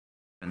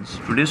Friends,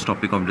 today's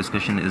topic of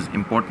discussion is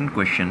important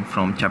question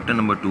from chapter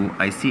number 2,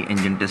 IC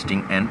engine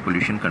testing and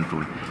pollution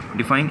control.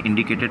 Define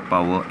indicated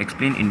power,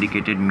 explain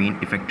indicated mean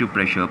effective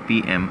pressure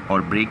PM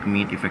or brake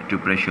mean effective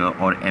pressure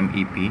or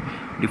MEP.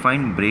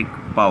 Define brake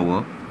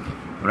power.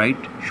 Write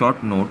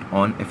short note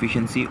on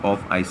efficiency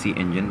of IC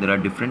engine. There are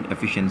different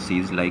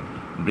efficiencies like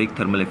brake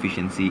thermal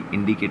efficiency,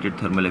 indicated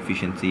thermal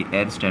efficiency,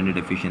 air standard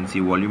efficiency,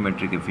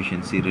 volumetric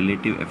efficiency,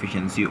 relative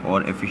efficiency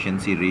or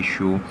efficiency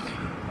ratio,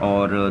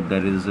 or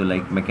there is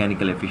like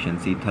mechanical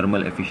efficiency,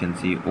 thermal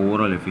efficiency,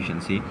 overall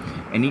efficiency.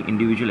 Any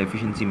individual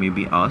efficiency may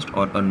be asked,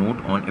 or a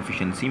note on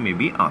efficiency may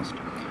be asked.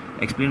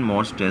 Explain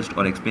Morse test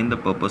or explain the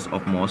purpose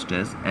of Morse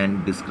test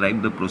and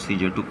describe the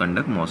procedure to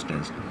conduct Morse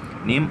test.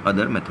 Name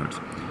other methods.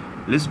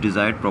 List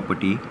desired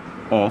property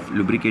of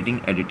lubricating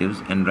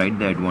additives and write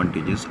the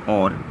advantages,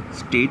 or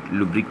state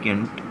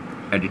lubricant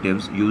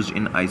additives used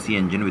in IC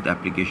engine with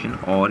application,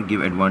 or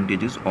give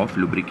advantages of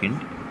lubricant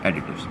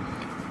additives,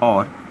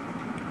 or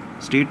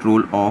state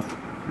role of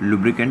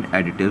lubricant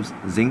additives: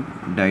 zinc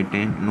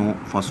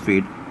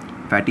ditenophosphate,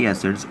 fatty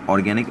acids,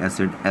 organic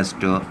acid,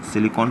 ester,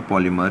 silicon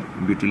polymer,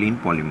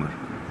 butylene polymer.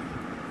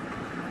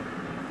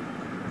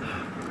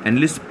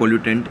 Enlist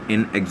pollutant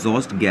in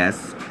exhaust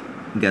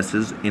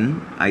gases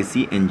in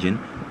IC engine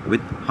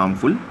with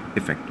harmful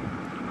effect.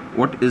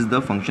 What is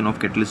the function of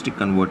catalytic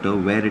converter,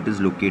 where it is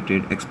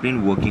located,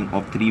 explain working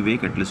of three-way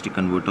catalytic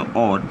converter,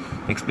 or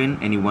explain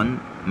any one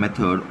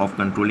method of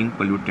controlling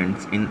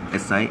pollutants in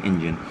SI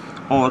engine,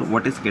 or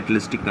what is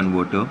catalytic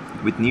converter.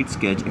 With neat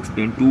sketch,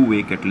 explain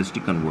two-way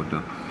catalytic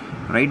converter.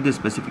 Write the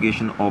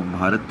specification of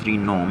Bharat 3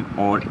 norm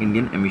or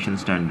Indian emission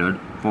standard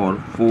for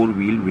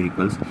four-wheel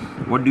vehicles.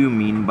 What do you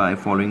mean by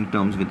following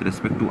terms with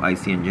respect to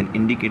IC engine: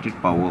 indicated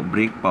power,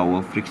 brake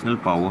power, frictional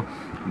power,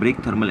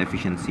 brake thermal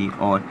efficiency,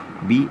 or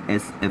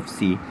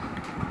BSFC?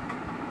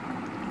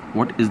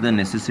 What is the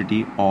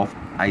necessity of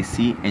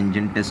IC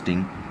engine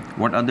testing?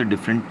 What are the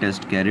different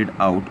tests carried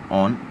out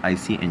on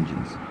IC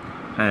engines?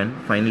 And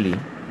finally,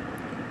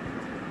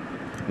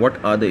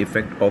 what are the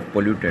effects of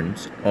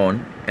pollutants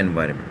on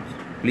environment?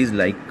 Please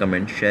like,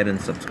 comment, share and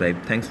subscribe.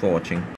 Thanks for watching.